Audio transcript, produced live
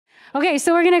Okay,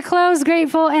 so we're going to close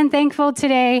grateful and thankful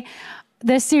today,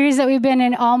 the series that we've been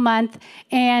in all month.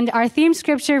 And our theme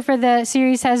scripture for the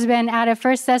series has been out of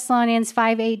 1 Thessalonians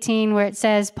 5:18, where it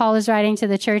says, Paul is writing to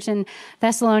the church in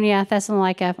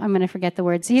Thessalonica. I'm going to forget the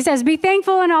words. He says, be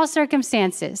thankful in all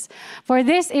circumstances, for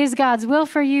this is God's will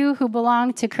for you who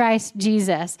belong to Christ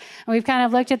Jesus. And we've kind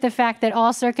of looked at the fact that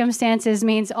all circumstances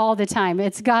means all the time.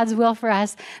 It's God's will for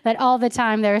us that all the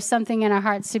time there is something in our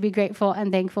hearts to be grateful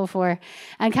and thankful for.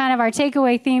 And kind of our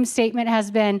takeaway theme statement has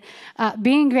been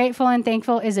being grateful and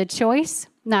thankful is a choice,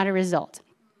 not a result.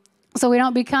 So we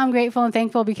don't become grateful and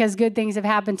thankful because good things have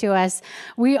happened to us.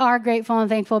 We are grateful and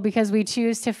thankful because we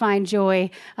choose to find joy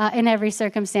in every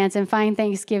circumstance and find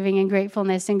thanksgiving and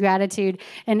gratefulness and gratitude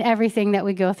in everything that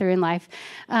we go through in life.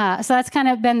 So that's kind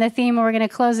of been the theme, and we're going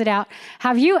to close it out.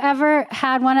 Have you ever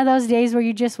had one of those days where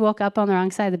you just woke up on the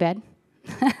wrong side of the bed?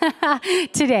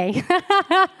 Today,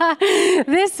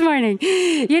 this morning,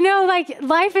 like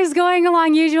life is going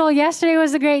along usual. Yesterday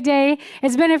was a great day.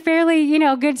 It's been a fairly,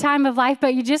 good time of life,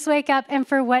 but you just wake up and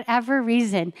for whatever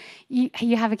reason,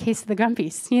 you have a case of the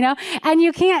grumpies, and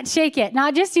you can't shake it.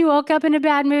 Not just you woke up in a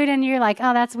bad mood and you're like,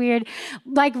 oh, that's weird.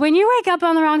 Like when you wake up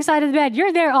on the wrong side of the bed,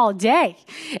 you're there all day.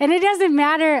 And it doesn't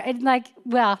matter,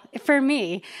 for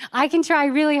me, I can try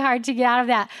really hard to get out of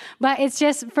that. But it's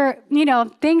just for,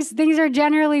 things are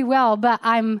generally well, but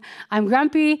I'm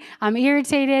grumpy, I'm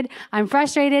irritated, I'm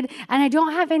frustrated, and I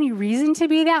don't have any reason to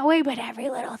be that way, but every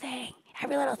little thing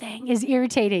is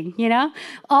irritating,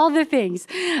 all the things.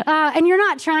 And you're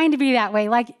not trying to be that way.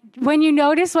 Like when you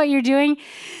notice what you're doing,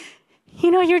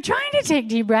 you're trying to take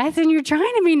deep breaths and you're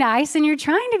trying to be nice and you're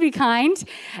trying to be kind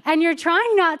and you're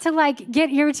trying not to get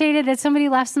irritated that somebody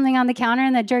left something on the counter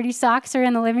and the dirty socks are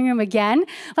in the living room again.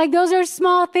 Like those are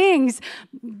small things,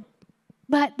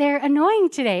 but they're annoying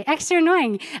today, extra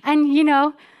annoying. And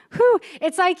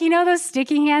it's like, those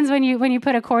sticky hands when you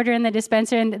put a quarter in the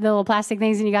dispenser and the little plastic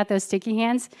things and you got those sticky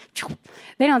hands,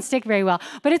 they don't stick very well.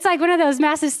 But it's like one of those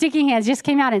massive sticky hands just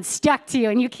came out and stuck to you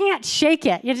and you can't shake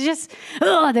it. It's just,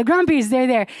 the grumpies, they're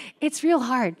there. It's real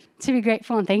hard to be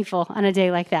grateful and thankful on a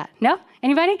day like that. No?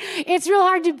 Anybody? It's real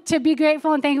hard to be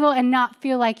grateful and thankful and not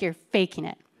feel like you're faking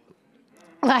it.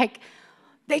 Like,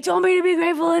 they told me to be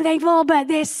grateful and thankful, but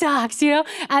this sucks, And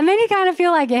then you kind of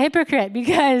feel like a hypocrite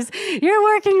because you're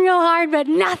working real hard, but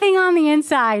nothing on the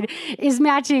inside is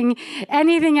matching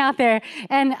anything out there.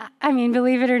 And I mean,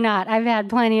 believe it or not, I've had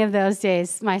plenty of those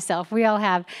days myself. We all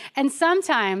have. And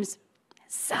sometimes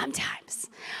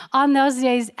on those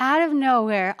days, out of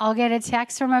nowhere, I'll get a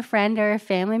text from a friend or a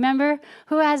family member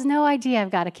who has no idea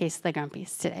I've got a case of the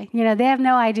grumpies today. They have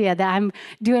no idea that I'm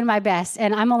doing my best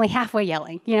and I'm only halfway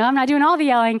yelling. I'm not doing all the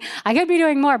yelling. I could be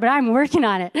doing more, but I'm working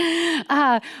on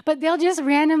it. But they'll just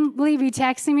randomly be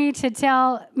texting me to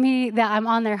tell me that I'm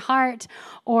on their heart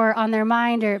or on their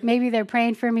mind, or maybe they're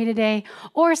praying for me today.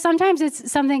 Or sometimes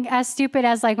it's something as stupid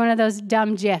as like one of those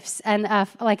dumb GIFs and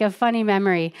like a funny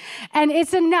memory. And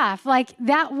it's enough. Like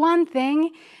that one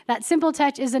thing, that simple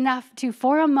touch is enough to,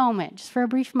 for a moment, just for a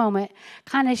brief moment,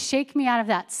 kind of shake me out of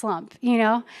that slump,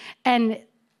 And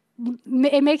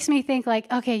it makes me think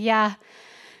like, okay, yeah,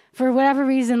 for whatever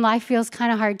reason, life feels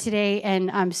kind of hard today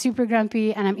and I'm super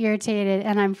grumpy and I'm irritated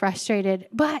and I'm frustrated,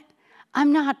 but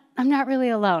I'm not really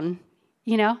alone.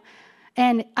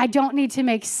 And I don't need to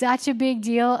make such a big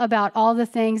deal about all the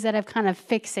things that I've kind of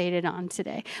fixated on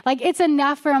today. Like it's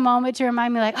enough for a moment to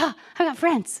remind me like, oh, I've got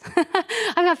friends.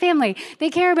 I've got family. They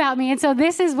care about me. And so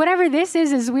whatever this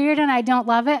is weird and I don't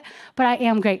love it, but I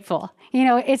am grateful.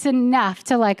 It's enough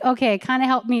to kind of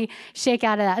help me shake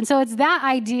out of that. And so it's that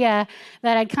idea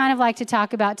that I'd kind of like to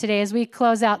talk about today as we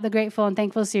close out the Grateful and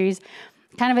Thankful series.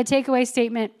 Kind of a takeaway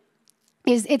statement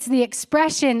is it's the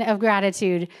expression of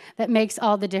gratitude that makes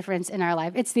all the difference in our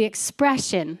life. It's the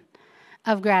expression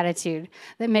of gratitude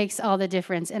that makes all the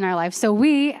difference in our life. So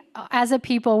we, as a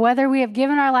people, whether we have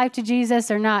given our life to Jesus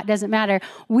or not, doesn't matter.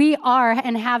 We are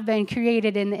and have been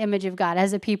created in the image of God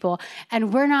as a people,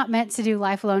 and we're not meant to do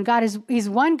life alone. He's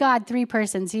one God, three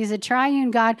persons. He's a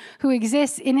triune God who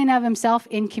exists in and of himself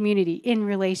in community, in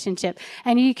relationship.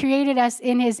 And he created us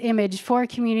in his image for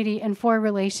community and for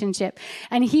relationship.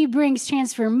 And he brings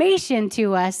transformation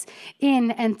to us in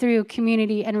and through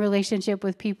community and relationship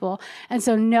with people. And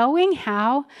so knowing how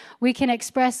we can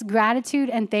express gratitude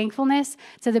and thankfulness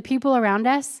to the people around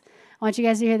us, I want you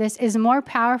guys to hear this, is more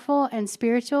powerful and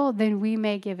spiritual than we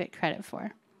may give it credit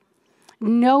for.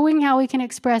 knowing how we can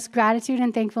express gratitude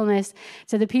and thankfulness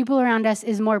to the people around us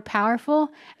is more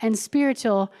powerful and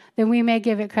spiritual than we may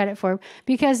give it credit for.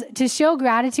 Because to show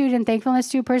gratitude and thankfulness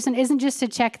to a person isn't just to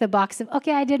check the box of,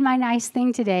 okay, I did my nice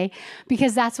thing today,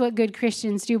 because that's what good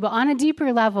Christians do. But on a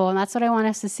deeper level, and that's what I want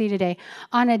us to see today,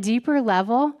 on a deeper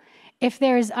level, if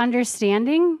there is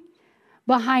understanding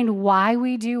behind why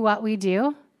we do what we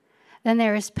do, then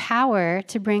there is power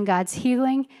to bring God's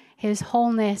healing, his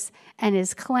wholeness, and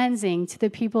his cleansing to the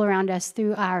people around us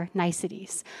through our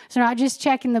niceties. So not just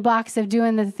checking the box of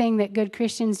doing the thing that good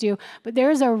Christians do, but there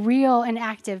is a real and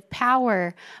active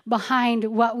power behind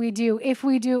what we do if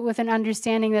we do it with an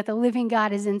understanding that the living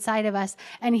God is inside of us,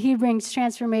 and he brings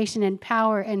transformation and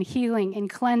power and healing and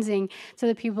cleansing to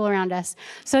the people around us.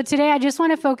 So today I just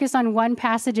want to focus on one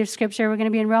passage of scripture. We're going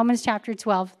to be in Romans chapter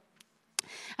 12.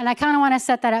 And I kind of want to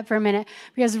set that up for a minute,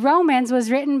 because Romans was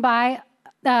written by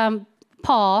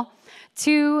Paul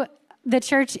to the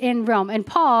church in Rome. And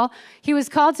Paul, he was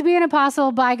called to be an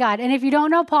apostle by God. And if you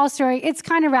don't know Paul's story, it's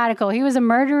kind of radical. He was a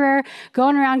murderer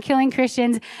going around killing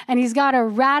Christians. And he's got a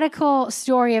radical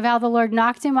story of how the Lord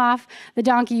knocked him off the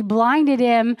donkey, blinded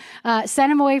him,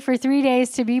 sent him away for 3 days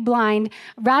to be blind.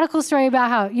 Radical story about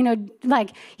how,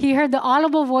 like he heard the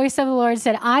audible voice of the Lord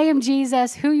said, I am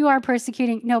Jesus, who you are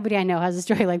persecuting. Nobody I know has a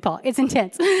story like Paul. It's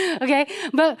intense. Okay.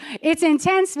 But it's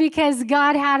intense because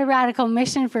God had a radical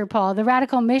mission for Paul. The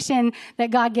radical mission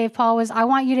that God gave Paul was, I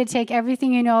want you to take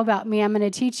everything you know about me. I'm going to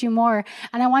teach you more.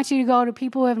 And I want you to go to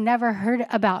people who have never heard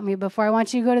about me before. I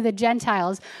want you to go to the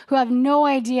Gentiles who have no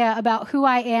idea about who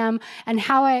I am and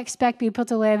how I expect people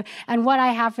to live and what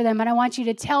I have for them. And I want you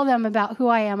to tell them about who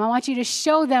I am. I want you to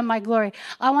show them my glory.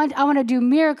 I want to do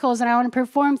miracles, and I want to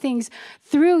perform things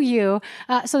through you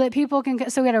so that people can,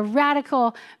 so we had a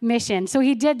radical mission. So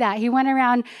he did that. He went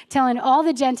around telling all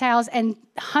the Gentiles, and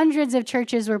hundreds of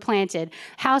churches were planted.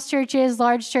 House churches,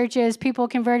 large churches, people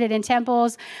converted in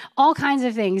temples, all kinds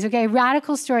of things. Okay,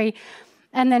 radical story.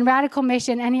 And then radical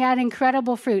mission, and he had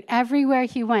incredible fruit. Everywhere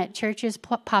he went, churches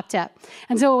popped up.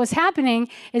 And so what was happening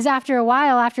is after a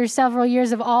while, after several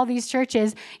years of all these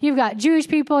churches, you've got Jewish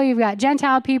people, you've got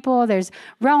Gentile people, there's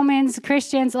Romans,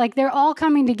 Christians, like they're all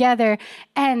coming together,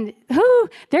 and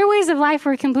their ways of life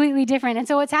were completely different. And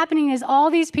so what's happening is all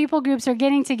these people groups are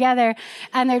getting together,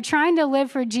 and they're trying to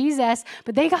live for Jesus,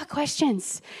 but they got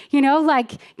questions.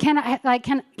 Like, can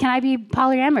I be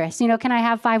polyamorous? Can I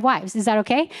have 5 wives? Is that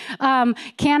okay?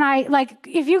 Can I,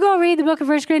 if you go read the book of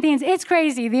 1 Corinthians, it's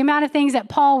crazy the amount of things that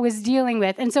Paul was dealing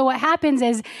with. And so what happens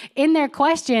is, in their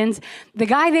questions, the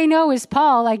guy they know is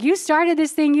Paul. Like, you started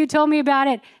this thing, you told me about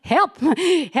it. Help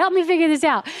me figure this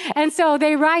out. And so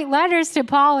they write letters to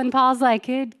Paul, and Paul's like,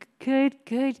 good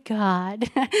God.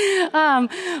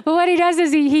 But what he does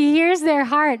is he hears their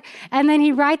heart, and then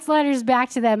he writes letters back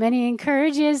to them, and he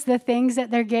encourages the things that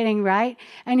they're getting right,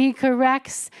 and he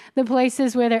corrects the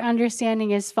places where their understanding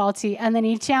is faulty, and then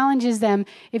he challenges them.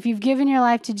 If you've given your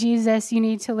life to Jesus, you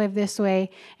need to live this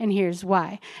way, and here's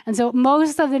why. And so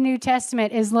most of the New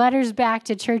Testament is letters back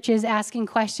to churches asking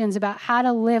questions about how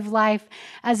to live life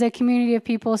as a community of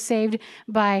people saved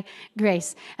by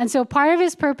grace. And so part of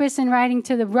his purpose in writing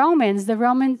to the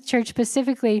Roman church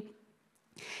specifically,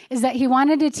 is that he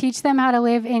wanted to teach them how to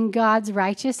live in God's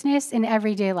righteousness in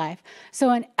everyday life.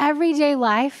 So in everyday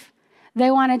life,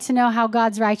 they wanted to know how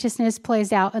God's righteousness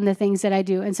plays out in the things that I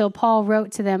do. And so Paul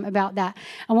wrote to them about that.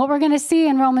 And what we're going to see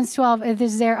in Romans 12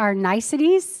 is there are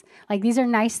niceties, like these are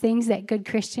nice things that good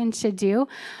Christians should do,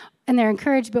 and they're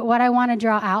encouraged. But what I want to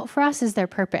draw out for us is their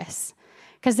purpose.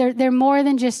 Because they're more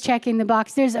than just checking the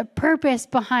box. There's a purpose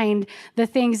behind the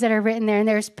things that are written there. And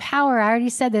there's power. I already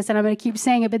said this, and I'm going to keep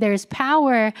saying it, but there's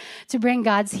power to bring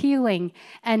God's healing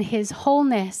and his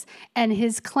wholeness and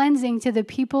his cleansing to the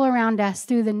people around us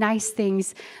through the nice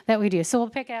things that we do. So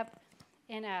we'll pick up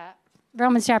in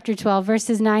Romans chapter 12,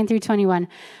 verses 9 through 21.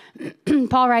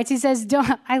 Paul writes, he says,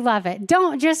 I love it.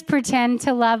 Don't just pretend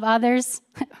to love others.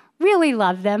 Really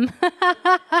love them.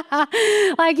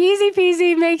 Like easy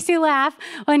peasy, makes you laugh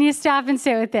when you stop and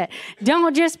sit with it.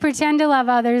 Don't just pretend to love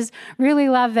others, really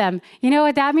love them. You know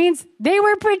what that means? They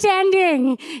were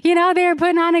pretending. They were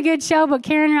putting on a good show, but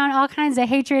carrying around all kinds of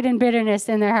hatred and bitterness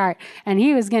in their heart. And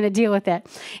he was going to deal with it.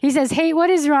 He says, hate what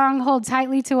is wrong, hold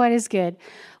tightly to what is good.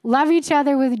 Love each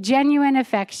other with genuine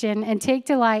affection and take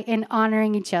delight in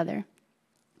honoring each other.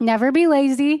 Never be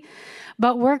lazy,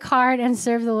 but work hard and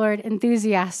serve the Lord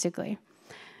enthusiastically.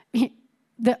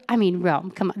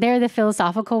 Rome, come on. They're the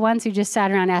philosophical ones who just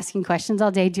sat around asking questions all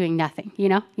day doing nothing. You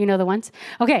know the ones?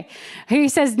 Okay. He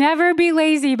says, never be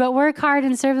lazy, but work hard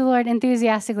and serve the Lord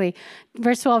enthusiastically.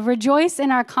 Verse 12, rejoice in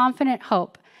our confident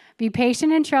hope. Be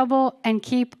patient in trouble and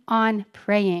keep on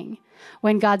praying.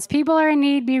 When God's people are in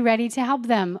need, be ready to help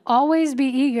them. Always be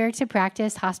eager to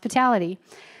practice hospitality.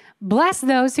 Bless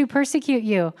those who persecute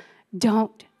you.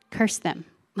 Don't curse them.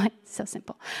 So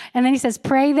simple. And then he says,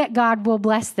 pray that God will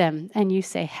bless them. And you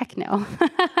say, heck no.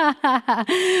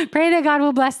 Pray that God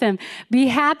will bless them. Be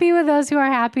happy with those who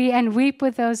are happy and weep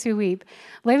with those who weep.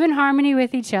 Live in harmony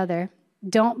with each other.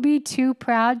 Don't be too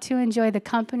proud to enjoy the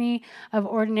company of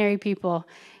ordinary people.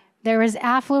 There was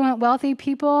affluent, wealthy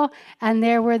people, and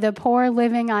there were the poor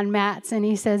living on mats. And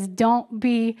he says, don't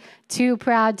be too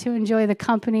proud to enjoy the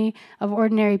company of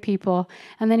ordinary people.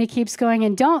 And then he keeps going,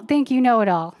 and don't think you know it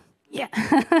all. Yeah.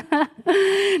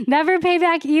 Never pay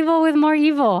back evil with more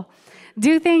evil.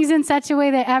 Do things in such a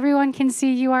way that everyone can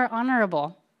see you are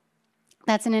honorable.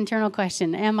 That's an internal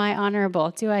question. Am I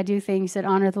honorable? Do I do things that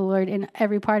honor the Lord in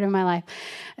every part of my life?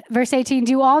 Verse 18,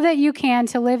 do all that you can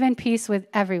to live in peace with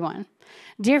everyone.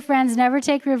 Dear friends, never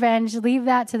take revenge. Leave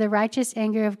that to the righteous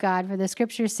anger of God. For the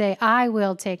scriptures say, I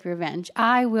will take revenge.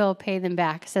 I will pay them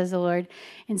back, says the Lord.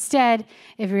 Instead,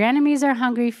 if your enemies are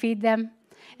hungry, feed them.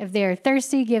 If they are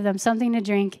thirsty, give them something to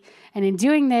drink. And in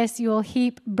doing this, you will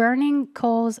heap burning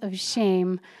coals of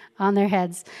shame on their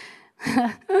heads.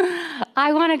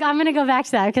 I'm going to go back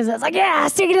to that because I was like, yeah,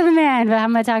 stick it to the man, but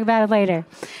I'm going to talk about it later.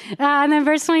 And then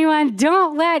verse 21,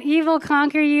 don't let evil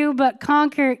conquer you, but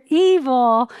conquer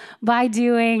evil by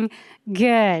doing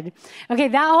good. Okay,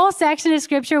 that whole section of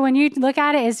scripture, when you look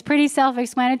at it, is pretty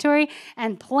self-explanatory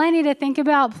and plenty to think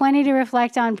about, plenty to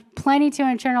reflect on, plenty to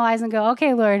internalize and go,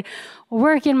 okay, Lord,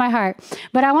 work in my heart.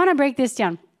 But I want to break this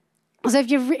down. So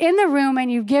if you're in the room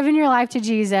and you've given your life to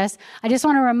Jesus, I just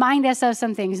want to remind us of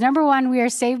some things. Number one, we are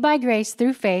saved by grace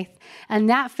through faith, and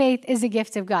that faith is a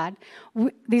gift of God.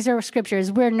 These are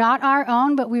scriptures. We're not our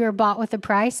own, but we were bought with a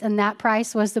price, and that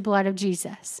price was the blood of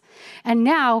Jesus. And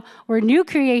now we're new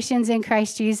creations in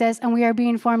Christ Jesus, and we are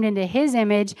being formed into his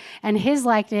image and his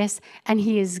likeness, and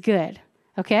he is good.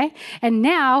 Okay? And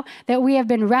now that we have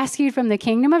been rescued from the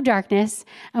kingdom of darkness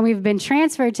and we've been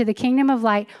transferred to the kingdom of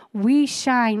light, we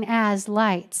shine as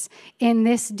lights in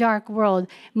this dark world.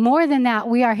 More than that,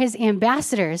 we are his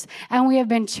ambassadors, and we have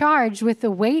been charged with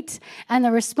the weight and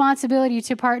the responsibility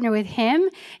to partner with him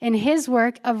in his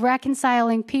work of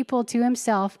reconciling people to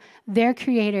himself, their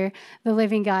creator, the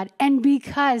living God. And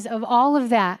because of all of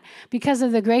that, because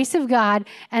of the grace of God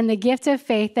and the gift of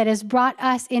faith that has brought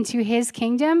us into his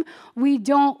kingdom, we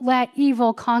don't let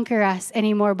evil conquer us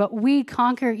anymore, but we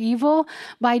conquer evil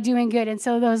by doing good. And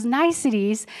so those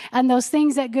niceties and those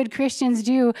things that good Christians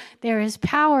do, there is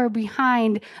power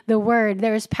behind the word.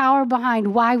 There is power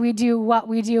behind why we do what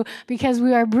we do, because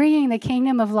we are bringing the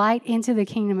kingdom of light into the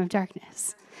kingdom of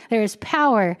darkness. There is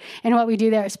power in what we do.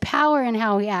 There is power in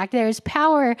how we act. There is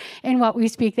power in what we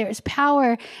speak. There is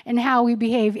power in how we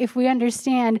behave if we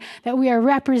understand that we are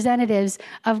representatives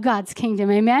of God's kingdom.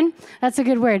 Amen? That's a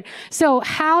good word. So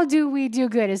how do we do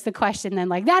good is the question then.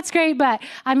 Like, that's great, but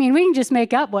I mean, we can just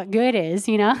make up what good is,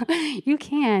 you know? You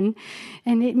can,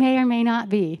 and it may or may not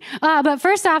be. But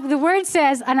first off, the word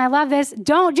says, and I love this,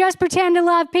 don't just pretend to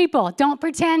love people. Don't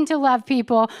pretend to love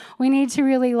people. We need to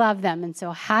really love them. And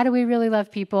so how do we really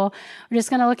love people? We're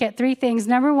just going to look at three things.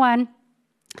 Number one,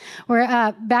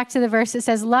 we're back to the verse. It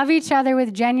says, love each other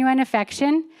with genuine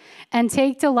affection and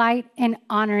take delight in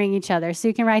honoring each other. So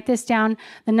you can write this down.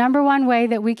 The number one way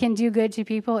that we can do good to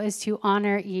people is to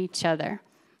honor each other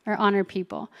or honor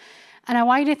people. And I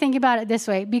want you to think about it this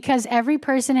way, because every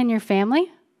person in your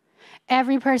family,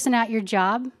 every person at your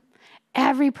job,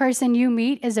 every person you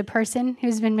meet is a person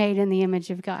who's been made in the image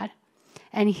of God.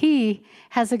 And he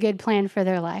has a good plan for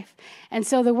their life. And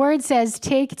so the word says,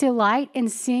 take delight in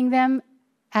seeing them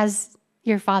as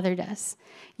your Father does.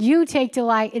 You take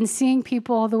delight in seeing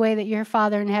people the way that your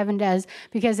Father in heaven does,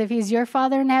 because if he's your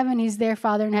Father in heaven, he's their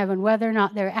Father in heaven, whether or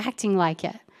not they're acting like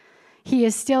it. He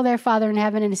is still their Father in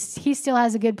heaven, and he still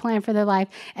has a good plan for their life.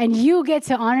 And you get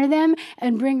to honor them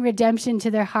and bring redemption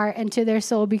to their heart and to their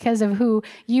soul because of who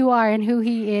you are and who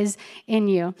he is in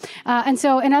you. And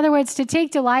so, in other words, to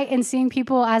take delight in seeing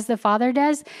people as the Father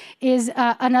does is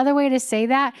another way to say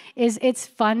that is it's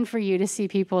fun for you to see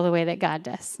people the way that God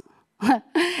does.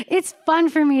 It's fun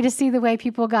for me to see the way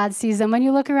God sees them. When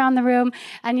you look around the room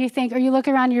and you think, or you look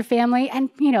around your family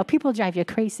and, you know, people drive you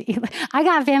crazy. I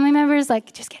got family members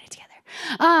like, just get it together.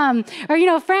 Or, you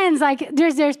know, friends, like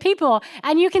there's people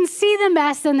and you can see the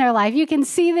mess in their life. You can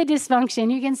see the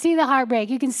dysfunction. You can see the heartbreak.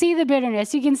 You can see the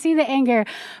bitterness. You can see the anger.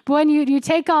 But when you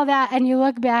take all that and you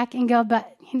look back and go,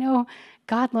 but, you know,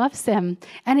 God loves them.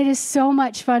 And it is so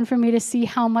much fun for me to see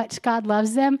how much God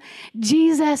loves them.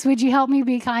 Jesus, would you help me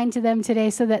be kind to them today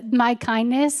so that my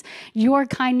kindness, your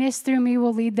kindness through me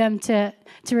will lead them to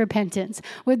repentance,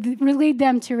 would lead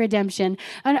them to redemption.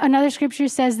 Another scripture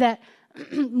says that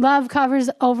love covers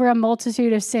over a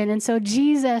multitude of sin. And so,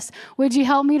 Jesus, would you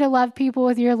help me to love people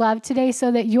with your love today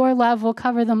so that your love will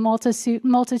cover the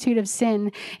multitude of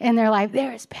sin in their life?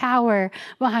 There is power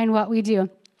behind what we do.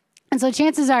 And so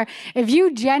chances are, if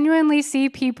you genuinely see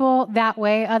people that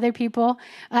way, other people,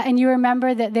 and you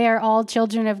remember that they are all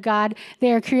children of God,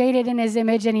 they are created in his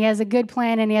image, and he has a good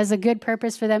plan, and he has a good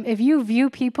purpose for them. If you view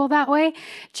people that way,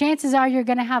 chances are you're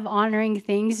going to have honoring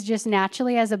things just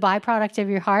naturally as a byproduct of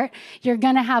your heart. You're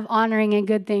going to have honoring and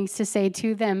good things to say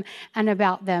to them and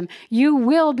about them. You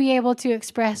will be able to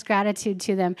express gratitude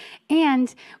to them.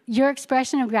 And your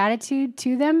expression of gratitude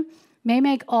to them may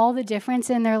make all the difference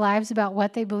in their lives about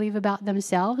what they believe about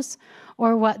themselves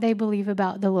or what they believe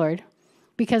about the Lord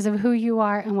because of who you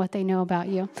are and what they know about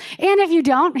you. And if you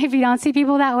don't see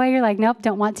people that way, you're like, nope,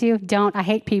 don't want to, don't. I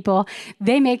hate people.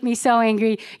 They make me so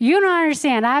angry. You don't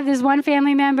understand. I have this one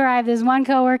family member, I have this one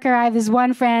coworker, I have this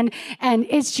one friend, and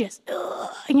it's just,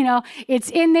 it's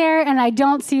in there and I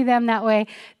don't see them that way.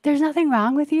 There's nothing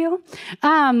wrong with you.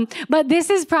 But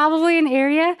this is probably an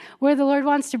area where the Lord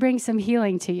wants to bring some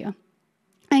healing to you.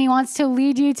 And he wants to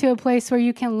lead you to a place where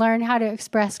you can learn how to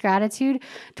express gratitude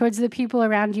towards the people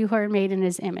around you who are made in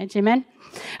his image. Amen?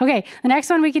 Okay, the next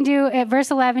one we can do at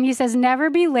verse 11, he says, never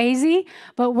be lazy,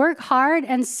 but work hard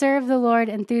and serve the Lord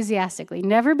enthusiastically.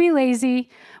 Never be lazy,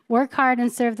 work hard and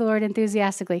serve the Lord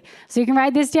enthusiastically. So you can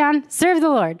write this down, serve the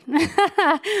Lord.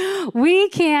 We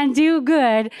can do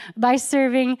good by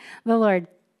serving the Lord.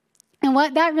 And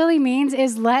what that really means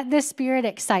is let the Spirit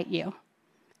excite you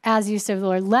as you serve the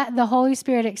Lord. Let the Holy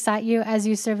Spirit excite you as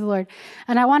you serve the Lord.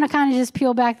 And I want to kind of just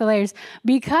peel back the layers.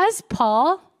 Because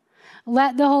Paul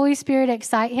let the Holy Spirit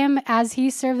excite him as he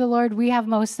served the Lord, we have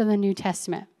most of the New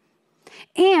Testament.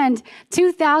 And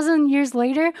 2,000 years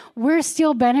later, we're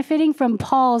still benefiting from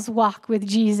Paul's walk with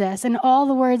Jesus and all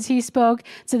the words he spoke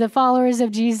to the followers of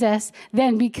Jesus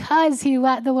then because he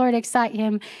let the Lord excite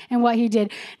him and what he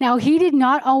did. Now, he did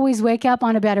not always wake up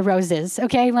on a bed of roses,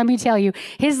 okay? Let me tell you.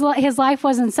 His life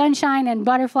wasn't sunshine and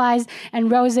butterflies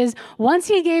and roses. Once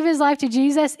he gave his life to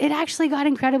Jesus, it actually got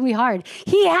incredibly hard.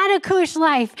 He had a cush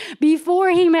life before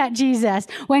he met Jesus.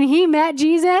 When he met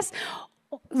Jesus,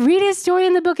 read his story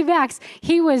in the book of Acts.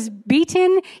 He was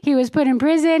beaten. He was put in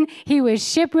prison. He was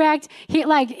shipwrecked.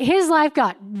 His life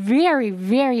got very,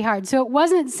 very hard. So it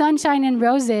wasn't sunshine and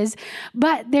roses,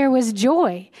 but there was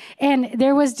joy and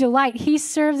there was delight. He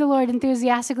served the Lord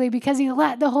enthusiastically because he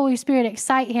let the Holy Spirit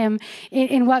excite him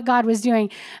in what God was doing.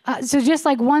 So just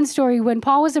like one story, when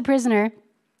Paul was a prisoner,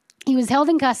 he was held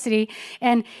in custody,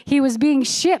 and he was being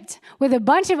shipped with a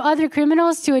bunch of other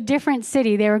criminals to a different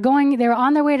city. They were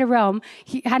on their way to Rome.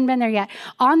 He hadn't been there yet.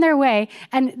 On their way,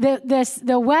 and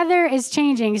the weather is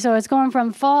changing, so it's going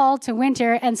from fall to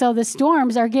winter, and so the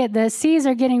seas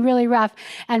are getting really rough.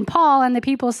 And Paul and the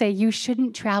people say, you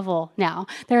shouldn't travel now.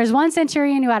 There was one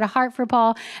centurion who had a heart for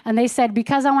Paul, and they said,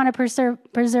 because I want to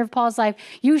preserve Paul's life,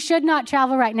 you should not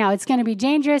travel right now. It's going to be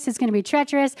dangerous. It's going to be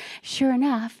treacherous. Sure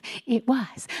enough, it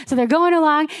was. So they're going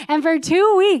along, and for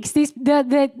 2 weeks,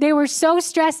 they were so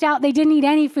stressed out, they didn't eat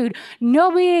any food.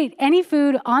 Nobody ate any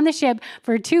food on the ship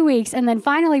for 2 weeks, and then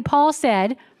finally Paul,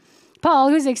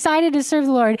 who's excited to serve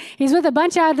the Lord, he's with a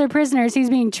bunch of other prisoners. He's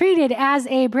being treated as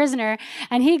a prisoner,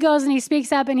 and he goes and he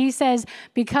speaks up, and he says,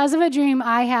 because of a dream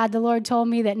I had, the Lord told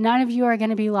me that none of you are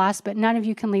going to be lost, but none of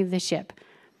you can leave the ship.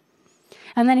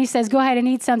 And then he says, go ahead and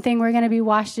eat something. We're going to be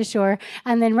washed ashore.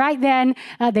 And then right then,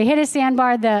 they hit a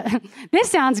sandbar.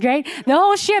 This sounds great. The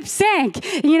whole ship sank,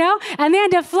 and they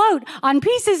had to float on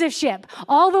pieces of ship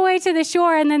all the way to the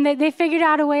shore. And then they figured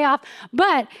out a way off.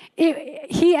 But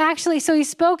he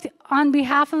spoke on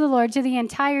behalf of the Lord to the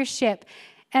entire ship.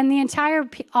 And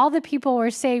all the people were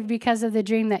saved because of the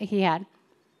dream that he had.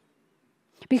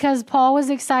 Because Paul was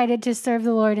excited to serve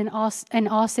the Lord in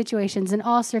all situations, in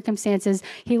all circumstances,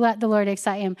 he let the Lord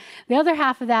excite him. The other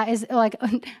half of that is like,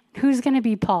 who's going to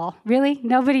be Paul? Really?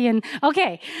 Nobody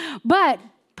okay. But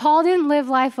Paul didn't live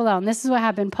life alone. This is what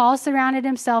happened. Paul surrounded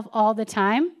himself all the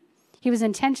time. He was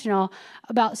intentional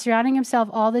about surrounding himself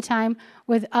all the time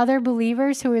with other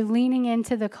believers who were leaning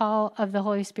into the call of the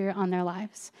Holy Spirit on their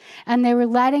lives. And they were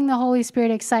letting the Holy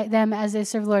Spirit excite them as they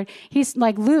served the Lord. He's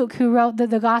like Luke, who wrote the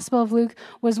Gospel of Luke,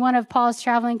 was one of Paul's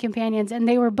traveling companions, and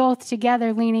they were both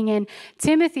together leaning in.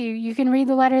 Timothy, you can read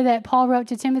the letter that Paul wrote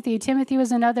to Timothy. Timothy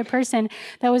was another person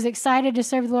that was excited to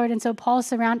serve the Lord, and so Paul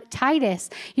surrounded Titus.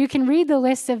 You can read the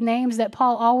list of names that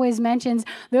Paul always mentions.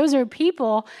 Those are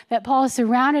people that Paul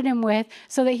surrounded him with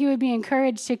so that he would be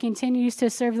encouraged to continue to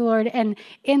serve the Lord. And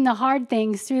in the hard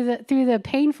things, through the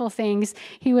painful things,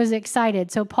 he was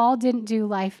excited. So Paul didn't do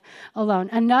life alone.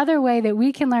 Another way that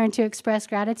we can learn to express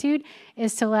gratitude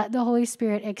is to let the Holy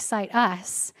Spirit excite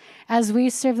us as we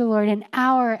serve the Lord in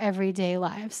our everyday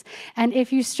lives. And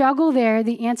if you struggle there,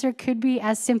 the answer could be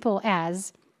as simple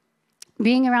as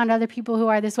being around other people who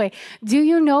are this way. Do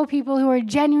you know people who are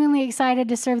genuinely excited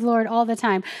to serve the Lord all the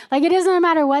time? Like, it doesn't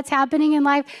matter what's happening in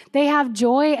life. They have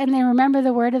joy and they remember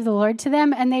the word of the Lord to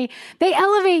them, and they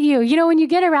elevate you. You know, when you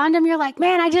get around them, you're like,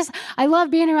 man, I love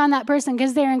being around that person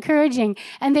because they're encouraging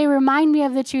and they remind me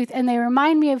of the truth and they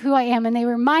remind me of who I am and they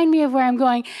remind me of where I'm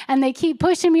going and they keep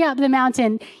pushing me up the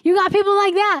mountain. You got people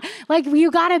like that. Like, you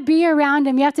got to be around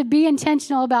them. You have to be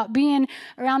intentional about being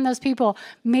around those people.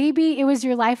 Maybe it was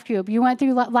your life group. You went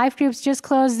through life groups, just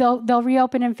closed. They'll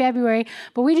reopen in February.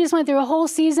 But we just went through a whole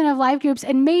season of life groups.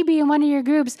 And maybe in one of your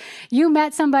groups, you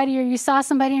met somebody or you saw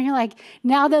somebody and you're like,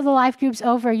 now that the life group's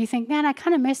over, you think, man, I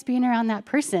kind of miss being around that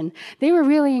person. They were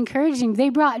really encouraging. They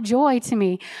brought joy to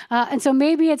me. And so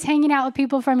maybe it's hanging out with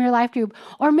people from your life group.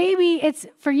 Or maybe it's,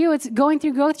 for you, it's going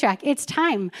through Growth Track. It's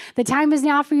time. The time is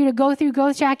now for you to go through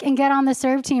Growth Track and get on the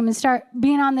serve team and start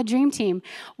being on the dream team.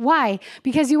 Why?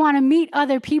 Because you want to meet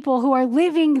other people who are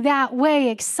living that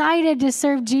way, excited to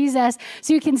serve Jesus,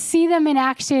 so you can see them in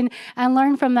action and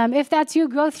learn from them. If that's you,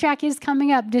 Growth Track is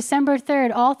coming up December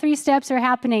 3rd. All 3 steps are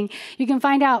happening. You can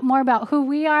find out more about who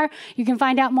we are. You can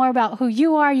find out more about who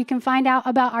you are. You can find out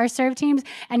about our serve teams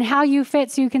and how you fit,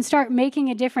 so you can start making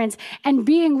a difference and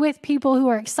being with people who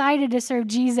are excited to serve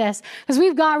Jesus, because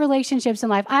we've got relationships in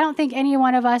life. I don't think any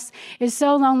one of us is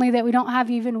so lonely that we don't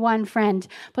have even one friend.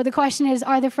 But the question is,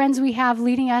 are the friends we have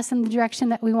leading us in the direction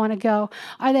that we want to go?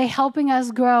 Are they helping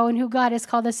us grow in who God has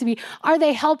called us to be? Are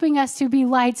they helping us to be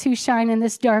lights who shine in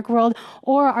this dark world?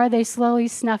 Or are they slowly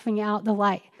snuffing out the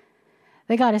light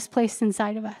that God has placed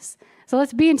inside of us? So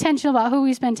let's be intentional about who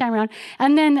we spend time around.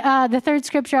 And then the third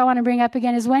scripture I want to bring up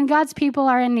again is, when God's people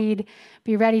are in need,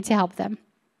 be ready to help them.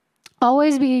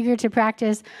 Always be eager to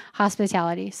practice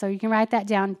hospitality. So you can write that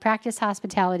down. Practice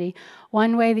hospitality.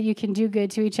 One way that you can do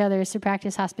good to each other is to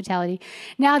practice hospitality.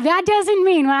 Now, that doesn't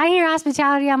mean when I hear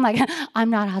hospitality, I'm like, I'm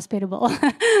not hospitable.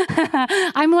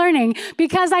 I'm learning,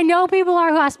 because I know people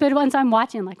are hospitable, and so I'm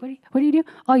watching, like, what do you do?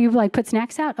 Oh, you like put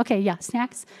snacks out? Okay, yeah,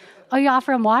 snacks. Oh, you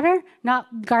offer them water?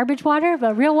 Not garbage water,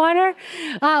 but real water?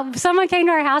 Someone came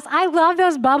to our house. I love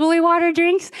those bubbly water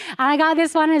drinks. And I got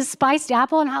this one as spiced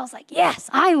apple. And I was like, yes,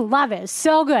 I love it. It's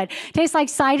so good. Tastes like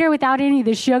cider without any of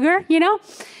the sugar, you know?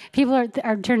 People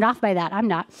are turned off by that. I'm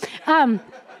not.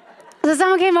 So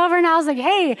someone came over and I was like,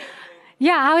 hey,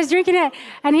 yeah, I was drinking it.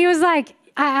 And he was like,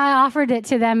 I offered it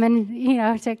to them. And, you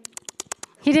know, it's like,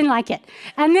 he didn't like it.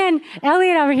 And then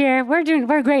Elliot over here,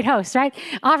 we're great hosts, right?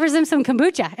 Offers him some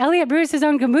kombucha. Elliot brews his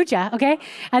own kombucha, okay?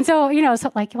 And so, you know,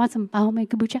 so like, you want some homemade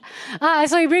kombucha?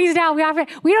 So he brings it out. We offer it.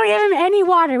 We don't give him any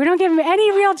water. We don't give him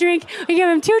any real drink. We give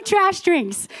him 2 trash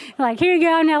drinks. Like, here you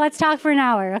go. Now let's talk for an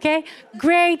hour, okay?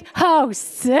 Great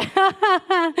hosts. So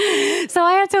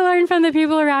I have to learn from the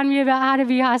people around me about how to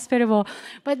be hospitable.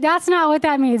 But that's not what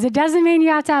that means. It doesn't mean you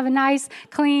have to have a nice,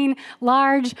 clean,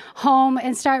 large home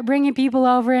and start bringing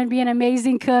people over and be an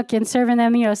amazing cook and serving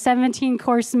them,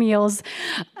 17-course meals.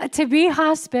 To be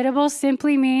hospitable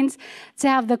simply means to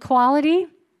have the quality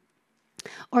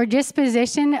or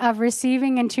disposition of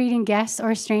receiving and treating guests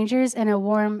or strangers in a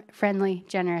warm, friendly,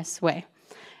 generous way.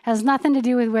 It has nothing to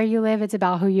do with where you live. It's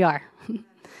about who you are.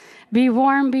 Be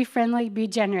warm, be friendly, be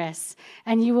generous,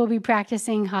 and you will be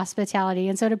practicing hospitality.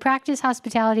 And so to practice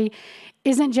hospitality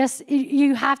isn't just,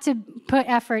 you have to put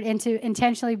effort into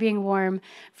intentionally being warm,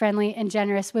 friendly, and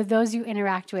generous with those you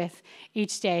interact with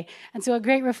each day. And so a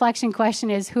great reflection question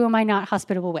is, who am I not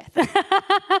hospitable with?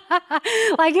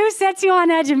 Like, who sets you on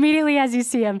edge immediately as you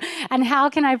see them? And how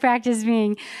can I practice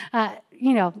being,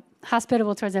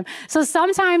 hospitable towards them? So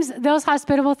sometimes those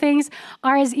hospitable things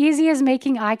are as easy as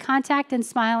making eye contact and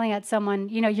smiling at someone.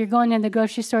 You're going in the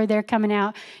grocery store, they're coming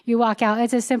out, you walk out.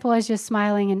 It's as simple as just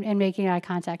smiling and making eye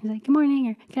contact. It's like, good morning,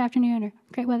 or good afternoon, or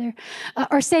great weather,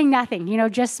 or saying nothing,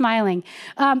 just smiling.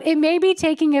 It may be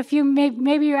taking a few,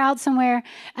 maybe you're out somewhere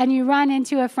and you run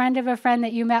into a friend of a friend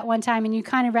that you met one time and you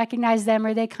kind of recognize them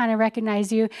or they kind of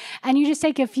recognize you, and you just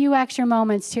take a few extra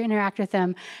moments to interact with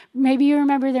them. Maybe you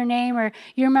remember their name or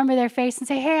you remember their face and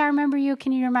say, hey, I remember you.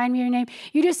 Can you remind me your name?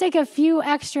 You just take a few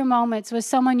extra moments with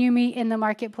someone you meet in the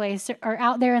marketplace or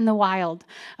out there in the wild,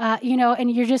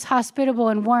 and you're just hospitable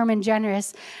and warm and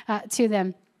generous to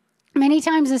them. Many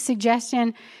times the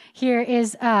suggestion here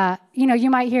is, you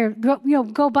might hear,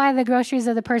 go buy the groceries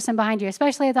of the person behind you,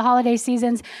 especially at the holiday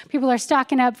seasons. People are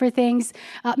stocking up for things.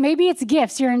 Maybe it's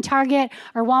gifts. You're in Target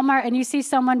or Walmart and you see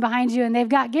someone behind you and they've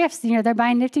got gifts. They're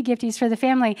buying nifty gifties for the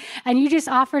family. And you just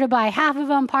offer to buy half of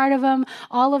them, part of them,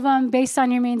 all of them based on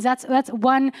your means. That's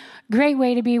one great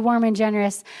way to be warm and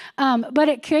generous. But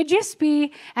it could just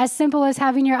be as simple as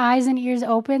having your eyes and ears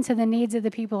open to the needs of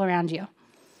the people around you.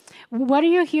 What are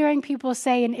you hearing people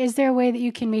say, and is there a way that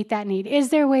you can meet that need? Is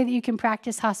there a way that you can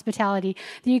practice hospitality,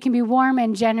 that you can be warm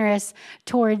and generous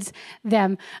towards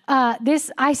them?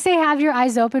 I say have your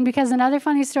eyes open because another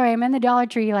funny story, I'm in the Dollar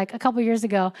Tree like a couple years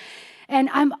ago, and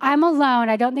I'm alone.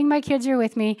 I don't think my kids are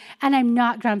with me, and I'm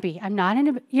not grumpy.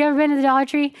 You ever been to the Dollar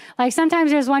Tree? Like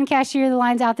sometimes there's one cashier, the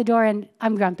line's out the door, and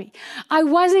I'm grumpy. I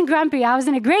wasn't grumpy. I was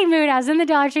in a great mood. I was in the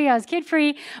Dollar Tree. I was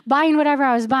kid-free, buying whatever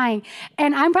I was buying.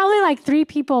 And I'm probably like 3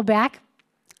 people back.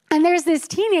 And there's this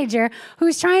teenager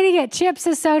who's trying to get chips,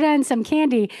 a soda, and some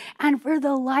candy. And for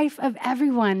the life of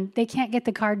everyone, they can't get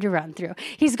the card to run through.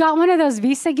 He's got one of those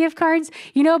Visa gift cards,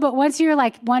 but once you're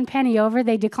like 1 penny over,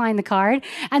 they decline the card.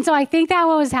 And so I think that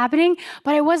what was happening,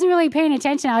 but I wasn't really paying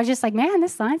attention. I was just like, man,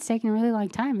 this line's taking a really long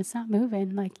time. It's not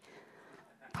moving. Like,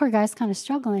 poor guy's kind of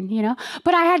struggling,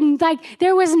 But I hadn't,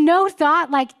 there was no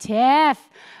thought like, Tiff,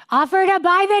 offer to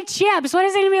buy the chips. What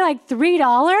is it going to be, like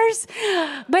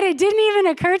 $3? But it didn't even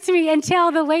occur to me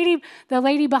until the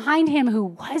lady behind him who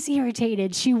was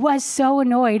irritated, she was so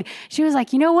annoyed. She was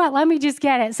like, you know what? Let me just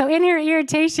get it. So in her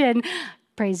irritation,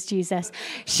 praise Jesus,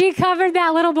 she covered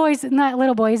that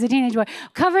he's a teenage boy,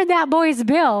 covered that boy's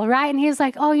bill, right? And he was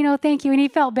like, oh, thank you. And he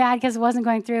felt bad because it wasn't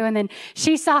going through. And then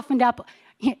she softened up.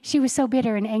 She was so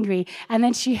bitter and angry, and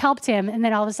then she helped him, and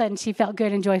then all of a sudden she felt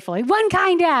good and joyful. One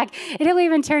kind act, it'll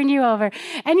even turn you over.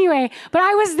 Anyway, but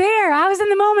I was there. I was in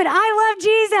the moment. I love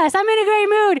Jesus. I'm in a great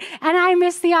mood, and I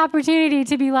missed the opportunity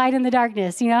to be light in the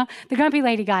darkness. The grumpy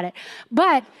lady got it.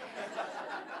 But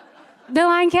the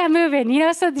line kept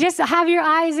moving, so just have your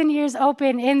eyes and ears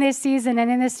open in this season and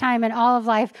in this time and all of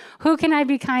life. Who can I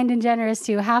be kind and generous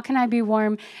to? How can I be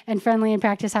warm and friendly and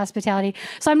practice hospitality?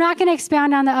 So I'm not going to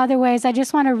expound on the other ways. I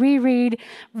just want to reread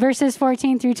verses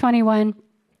 14 through 21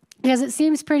 because it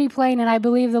seems pretty plain, and I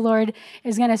believe the Lord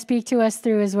is going to speak to us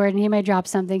through his word, and he may drop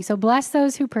something. So bless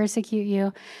those who persecute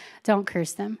you. Don't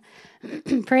curse them.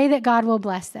 Pray that God will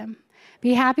bless them.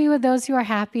 Be happy with those who are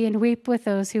happy and weep with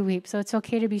those who weep. So it's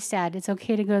okay to be sad. It's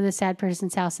okay to go to the sad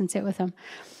person's house and sit with them.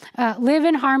 Live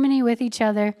in harmony with each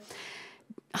other.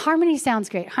 Harmony sounds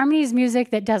great. Harmony is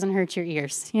music that doesn't hurt your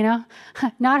ears,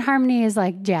 Not harmony is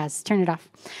like jazz. Turn it off.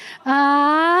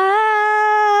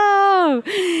 Oh,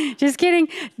 just kidding.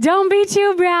 Don't be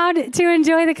too proud to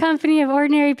enjoy the company of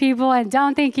ordinary people, and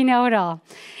don't think you know it all.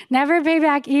 Never pay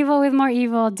back evil with more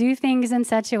evil. Do things in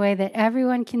such a way that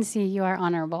everyone can see you are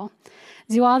honorable.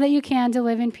 Do all that you can to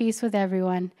live in peace with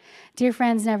everyone. Dear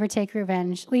friends, never take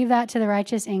revenge. Leave that to the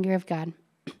righteous anger of God.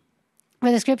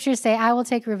 For the scriptures say, I will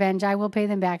take revenge. I will pay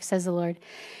them back, says the Lord.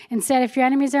 Instead, if your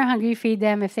enemies are hungry, feed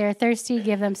them. If they are thirsty,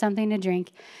 give them something to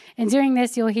drink. In doing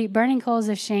this, you'll heap burning coals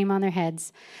of shame on their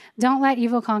heads. Don't let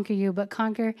evil conquer you, but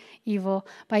conquer evil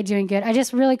by doing good. I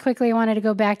just really quickly wanted to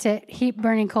go back to heap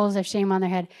burning coals of shame on their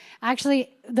head. Actually,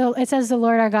 it says the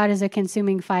Lord our God is a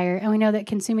consuming fire, and we know that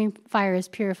consuming fire is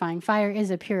purifying. Fire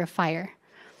is a purifier.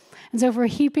 And so if we're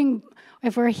heaping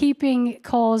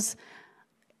coals,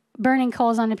 burning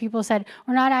coals onto people's head,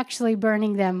 we're not actually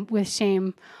burning them with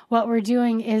shame. What we're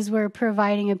doing is we're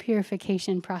providing a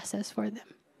purification process for them.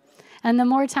 And the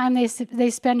more time they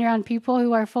spend around people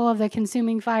who are full of the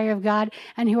consuming fire of God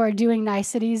and who are doing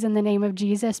niceties in the name of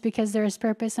Jesus because there is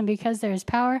purpose and because there is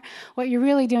power, what you're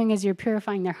really doing is you're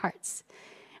purifying their hearts.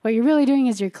 What you're really doing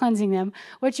is you're cleansing them.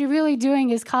 What you're really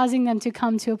doing is causing them to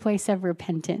come to a place of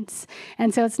repentance.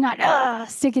 And so it's not,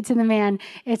 stick it to the man.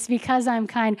 It's because I'm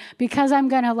kind, because I'm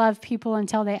going to love people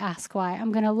until they ask why.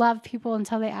 I'm going to love people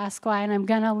until they ask why, and I'm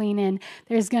going to lean in.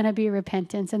 There's going to be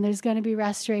repentance, and there's going to be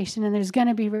restoration, and there's going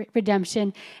to be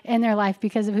redemption in their life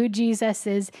because of who Jesus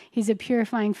is. He's a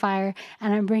purifying fire,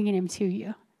 and I'm bringing him to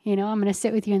you. I'm going to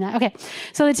sit with you in that. Okay,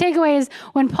 so the takeaway is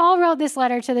when Paul wrote this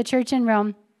letter to the church in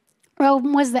Rome,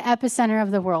 Rome was the epicenter of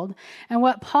the world. And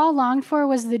what Paul longed for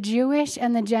was the Jewish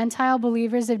and the Gentile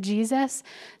believers of Jesus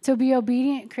to be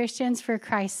obedient Christians for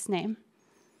Christ's name.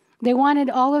 They wanted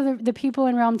all of the people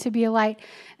in Rome to be a light.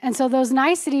 And so those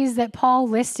niceties that Paul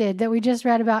listed that we just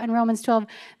read about in Romans 12,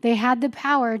 they had the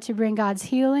power to bring God's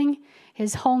healing,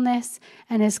 his wholeness,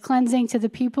 and his cleansing to the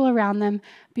people around them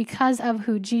because of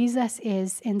who Jesus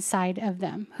is inside of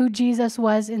them, who Jesus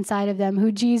was inside of them,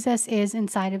 who Jesus is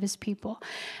inside of his people.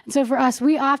 And so for us,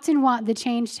 we often want the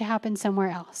change to happen somewhere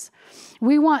else.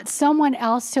 We want someone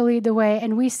else to lead the way,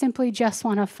 and we simply just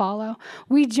want to follow.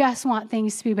 We just want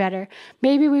things to be better.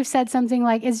 Maybe we've said something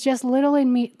like, it's just little old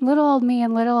me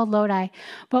and little old Lodi.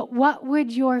 But what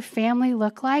would your family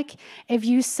look like if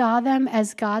you saw them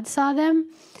as God saw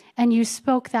them and you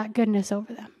spoke that goodness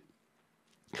over them?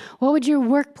 What would your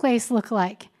workplace look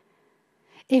like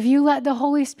if you let the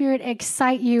Holy Spirit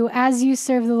excite you as you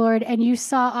serve the Lord and you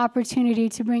saw opportunity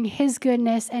to bring his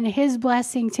goodness and his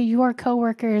blessing to your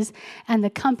coworkers and the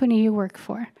company you work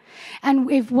for?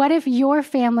 And what if your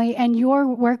family and your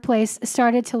workplace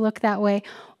started to look that way?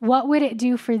 What would it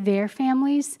do for their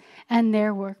families and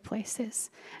their workplaces?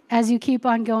 As you keep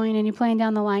on going and you're playing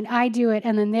down the line, I do it,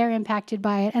 and then they're impacted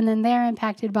by it, and then they're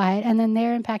impacted by it, and then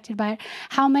they're impacted by it.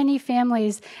 How many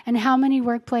families and how many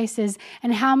workplaces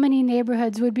and how many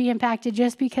neighborhoods would be impacted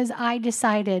just because I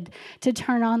decided to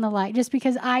turn on the light, just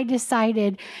because I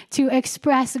decided to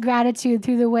express gratitude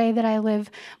through the way that I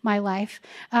live my life?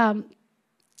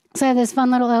 So I have this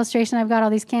fun little illustration. I've got all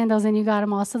these candles, and you got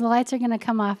them all. So the lights are going to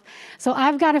come off. So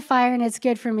I've got a fire, and it's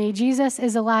good for me. Jesus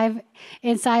is alive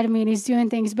inside of me, and he's doing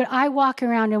things. But I walk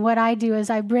around, and what I do is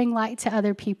I bring light to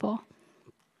other people.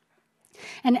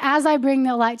 And as I bring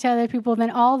the light to other people,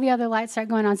 then all the other lights start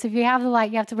going on. So if you have the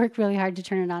light, you have to work really hard to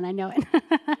turn it on. I know it.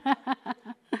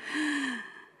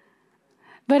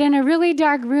 But in a really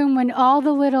dark room, when all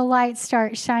the little lights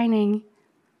start shining,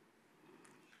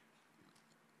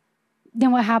 then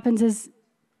what happens is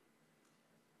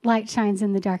light shines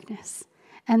in the darkness,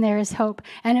 and there is hope.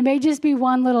 And it may just be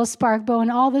one little spark, but when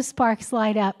all the sparks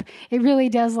light up, it really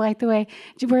does light the way.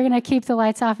 We're going to keep the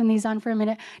lights off and these on for a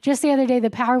minute. Just the other day, the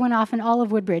power went off in all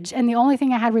of Woodbridge, and the only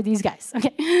thing I had were these guys.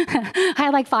 Okay, I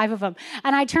had like 5 of them.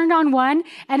 And I turned on one,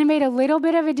 and it made a little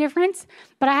bit of a difference,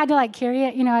 but I had to like carry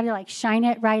it, I had to like shine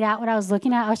it right out what I was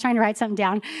looking at. I was trying to write something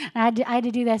down, and I had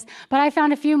to do this. But I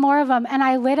found a few more of them, and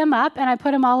I lit them up, and I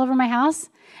put them all over my house.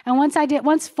 And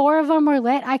once 4 of them were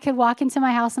lit, I could walk into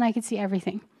my house and I could see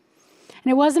everything.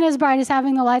 And it wasn't as bright as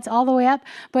having the lights all the way up,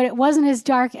 but it wasn't as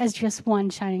dark as just one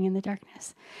shining in the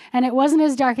darkness. And it wasn't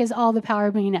as dark as all the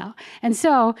power being out. And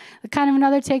so, kind of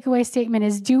another takeaway statement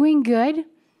is doing good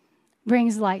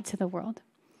brings light to the world.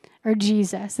 Or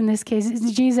Jesus. In this case,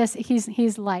 it's Jesus,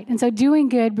 he's light. And so doing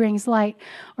good brings light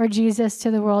or Jesus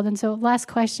to the world. And so last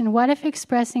question, what if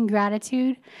expressing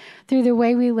gratitude through the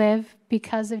way we live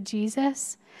because of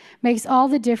Jesus makes all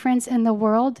the difference in the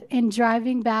world in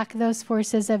driving back those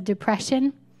forces of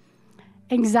depression,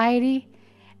 anxiety,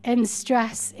 and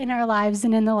stress in our lives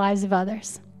and in the lives of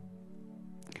others?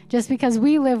 Just because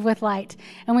we live with light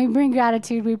and we bring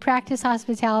gratitude, we practice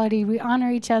hospitality, we honor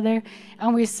each other,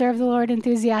 and we serve the Lord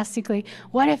enthusiastically.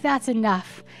 What if that's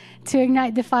enough to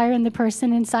ignite the fire in the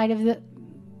person inside of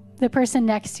the person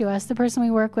next to us, the person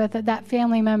we work with, that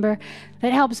family member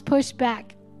that helps push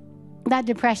back that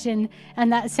depression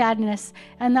and that sadness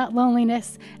and that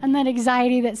loneliness and that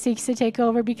anxiety that seeks to take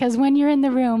over? Because when you're in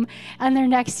the room and they're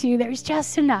next to you, there's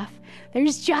just enough.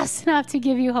 There's just enough to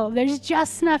give you hope. There's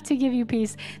just enough to give you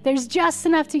peace. There's just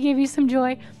enough to give you some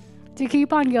joy to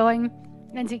keep on going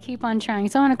and to keep on trying.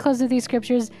 So I want to close with these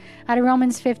scriptures out of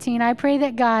Romans 15. I pray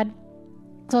that God,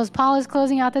 so as Paul is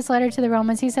closing out this letter to the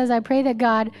Romans, he says, I pray that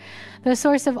God, the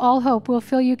source of all hope, will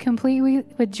fill you completely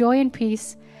with joy and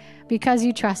peace because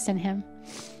you trust in him.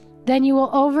 Then you will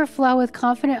overflow with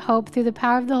confident hope through the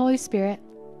power of the Holy Spirit.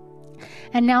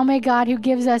 And now may God, who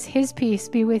gives us his peace,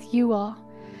 be with you all.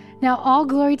 Now all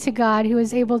glory to God, who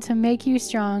is able to make you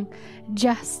strong,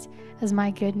 just as my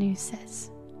good news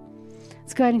says.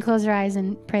 Let's go ahead and close our eyes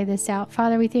and pray this out.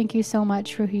 Father, we thank you so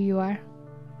much for who you are.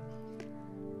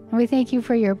 And we thank you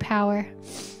for your power.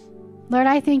 Lord,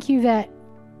 I thank you that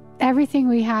everything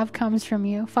we have comes from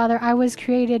you. Father, I was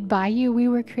created by you. We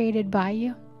were created by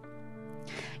you.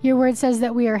 Your word says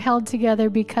that we are held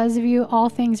together because of you. All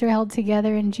things are held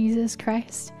together in Jesus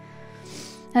Christ.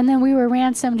 And then we were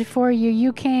ransomed for you.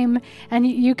 You came and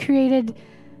you created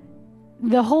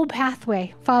the whole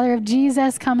pathway, Father, of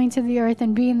Jesus coming to the earth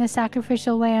and being the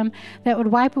sacrificial lamb that would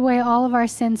wipe away all of our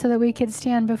sins so that we could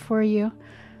stand before you.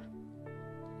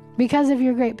 because of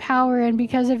your great power and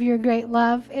because of your great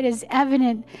love. It is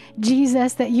evident,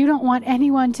 Jesus, that you don't want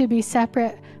anyone to be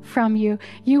separate from you.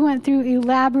 You went through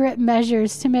elaborate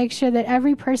measures to make sure that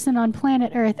every person on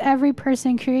planet Earth, every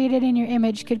person created in your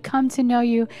image could come to know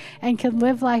you and could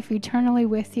live life eternally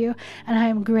with you. And I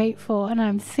am grateful and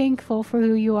I'm thankful for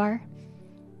who you are.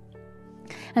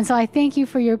 And so I thank you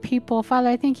for your people. Father,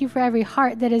 I thank you for every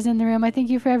heart that is in the room. I thank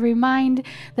you for every mind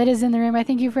that is in the room. I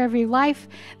thank you for every life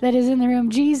that is in the room.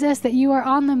 Jesus, that you are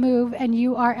on the move and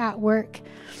you are at work.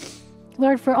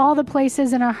 Lord, for all the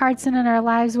places in our hearts and in our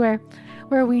lives where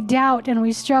we doubt and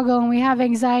we struggle and we have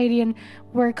anxiety and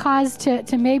we're caused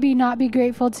to maybe not be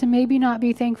grateful, to maybe not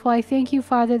be thankful, I thank you,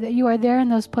 Father, that you are there in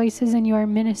those places and you are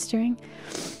ministering.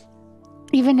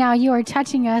 Even now you are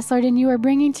touching us, Lord, and you are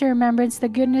bringing to remembrance the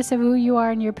goodness of who you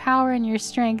are and your power and your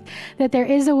strength, that there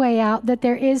is a way out, that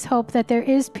there is hope, that there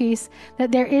is peace,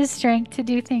 that there is strength to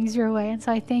do things your way. And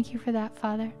so I thank you for that,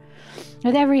 Father.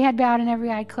 With every head bowed and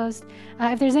every eye closed,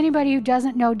 if there's anybody who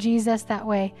doesn't know Jesus that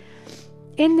way,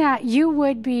 in that you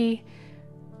would be,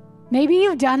 maybe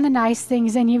you've done the nice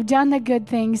things and you've done the good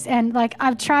things, and like,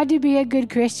 I've tried to be a good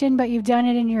Christian, but you've done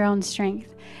it in your own strength.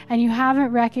 And you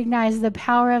haven't recognized the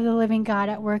power of the living God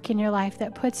at work in your life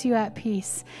that puts you at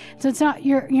peace. So it's not,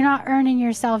 you're not earning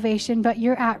your salvation, but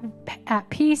you're at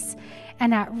peace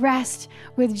and at rest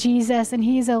with Jesus, and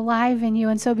he's alive in you.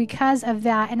 And so because of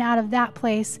that, and out of that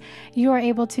place, you are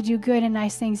able to do good and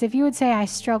nice things. If you would say, I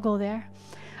struggle there.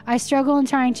 I struggle in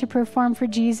trying to perform for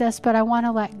Jesus, but I want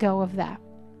to let go of that.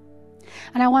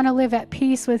 And I want to live at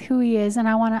peace with who he is, and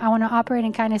I want to operate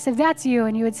in kindness. If that's you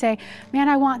and you would say, man,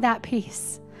 I want that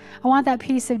peace. I want that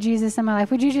peace of Jesus in my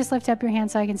life. Would you just lift up your hand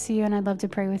so I can see you, and I'd love to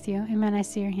pray with you. Amen. I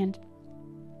see your hand.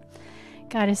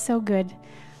 God is so good.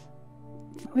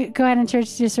 Go ahead and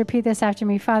church, just repeat this after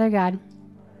me. Father God,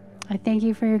 I thank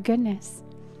you for your goodness.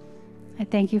 I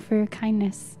thank you for your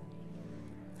kindness.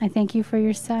 I thank you for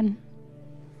your Son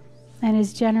and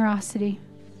his generosity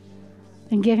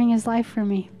in giving his life for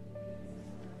me.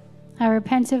 I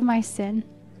repent of my sin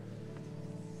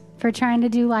for trying to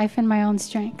do life in my own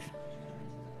strength.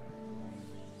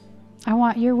 I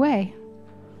want your way.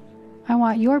 I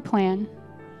want your plan.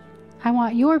 I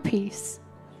want your peace.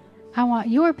 I want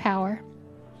your power.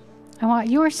 I want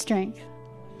your strength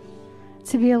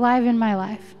to be alive in my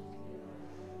life.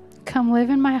 Come live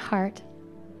in my heart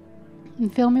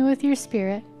and fill me with your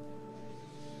Spirit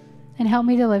and help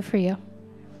me to live for you.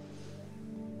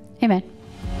 Amen.